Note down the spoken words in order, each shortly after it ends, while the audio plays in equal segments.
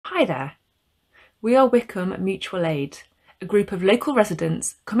Hi there. We are Wycombe Mutual Aid, a group of local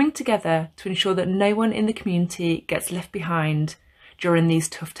residents coming together to ensure that no one in the community gets left behind during these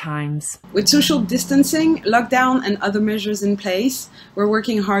tough times. With social distancing, lockdown and other measures in place, we're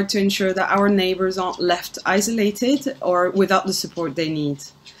working hard to ensure that our neighbours aren't left isolated or without the support they need.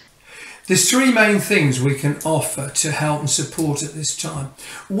 There's three main things we can offer to help and support at this time.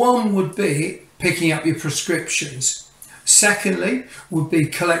 One would be picking up your prescriptions. Secondly, would be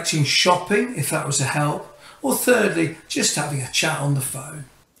collecting shopping if that was a help. Or thirdly, just having a chat on the phone.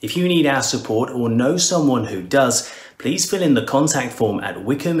 If you need our support or know someone who does, please fill in the contact form at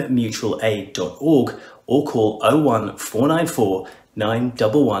wycombemutualaid.org or call 01494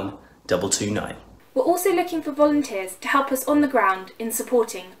 911 229. We're also looking for volunteers to help us on the ground in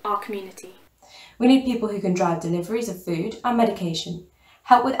supporting our community. We need people who can drive deliveries of food and medication,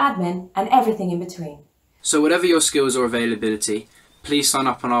 help with admin and everything in between. So whatever your skills or availability, please sign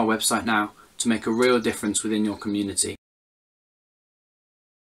up on our website now to make a real difference within your community.